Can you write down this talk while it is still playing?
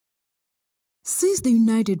Since the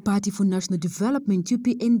United Party for National Development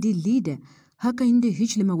UPND leader Hakainde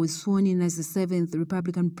Hichilema was sworn in as the 7th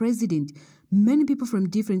Republican president, many people from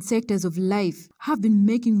different sectors of life have been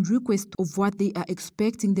making requests of what they are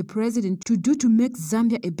expecting the president to do to make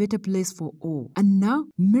Zambia a better place for all. And now,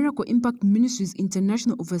 Miracle Impact Ministries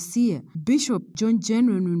International Overseer Bishop John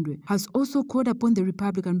Nundwe has also called upon the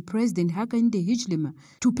Republican President Hakainde Hichilema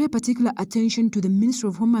to pay particular attention to the Ministry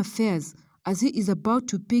of Home Affairs as he is about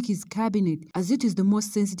to pick his cabinet, as it is the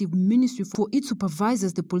most sensitive ministry for it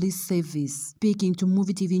supervises the police service. Speaking to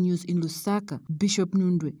Movie TV News in Lusaka, Bishop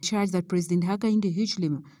Nundwe charged that President Hakainde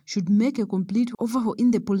Hichilema should make a complete overhaul in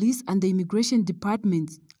the police and the immigration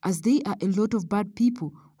departments, as they are a lot of bad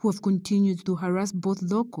people who have continued to harass both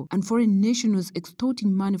local and foreign nationals,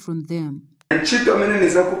 extorting money from them.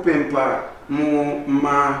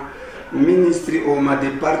 Ministry or ma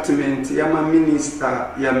department ya ma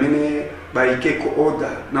minister ya mene baikeko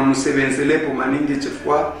order na musebenzelepo maningi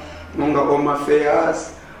chifwa monga home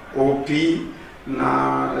affairs OP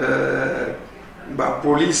na ba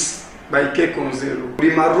police baikeko nzelo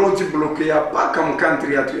bima road block ya paka mu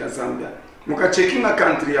country yatu ya Zambia mukachekinga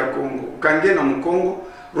country ya Congo ukangena mu Congo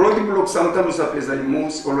road block sometimes apeza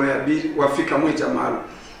imos olo ya bi wafika mweja malo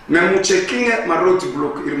me muchekinge ma road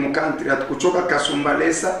block iri mu country yatu kuchoka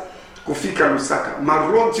Kasumbalesa kufika Lusaka ma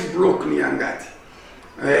road block ni angati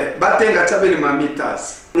batenga chabeli ma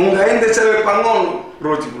meters mungaende chabe pangono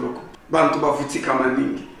road block bantu bavutika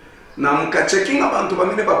maningi na mkachekinga bantu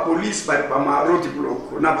bamine ba police bali pa ma road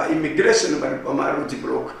block na ba immigration bali pa ma road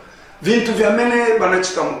block vintu vya mene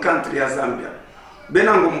banachika mu country ya Zambia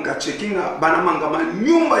benango mkachekinga banamanga ma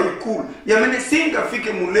nyumba ikulu ya mene singa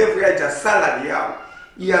fike mu level ya ja salary yao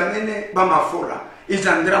ya mene ba mafora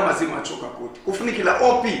izandira mazima choka koti kufunikila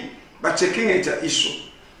OP ba checking eja issue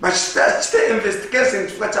ba start investigation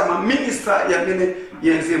tukacha ma minister ya mene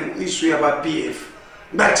yenze mu issue ya ba PF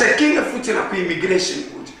ba checking futi na ku immigration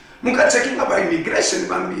kuti muka checking ba immigration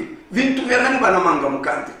bambi vintu vya nani banamanga mu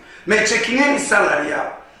country me checking ni salary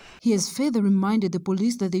yao. He has further reminded the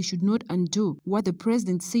police that they should not undo what the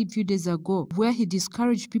president said few days ago, where he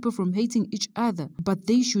discouraged people from hating each other, but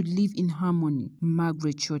they should live in harmony.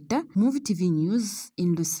 Margaret Chota, Movie TV News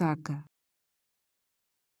in Lusaka.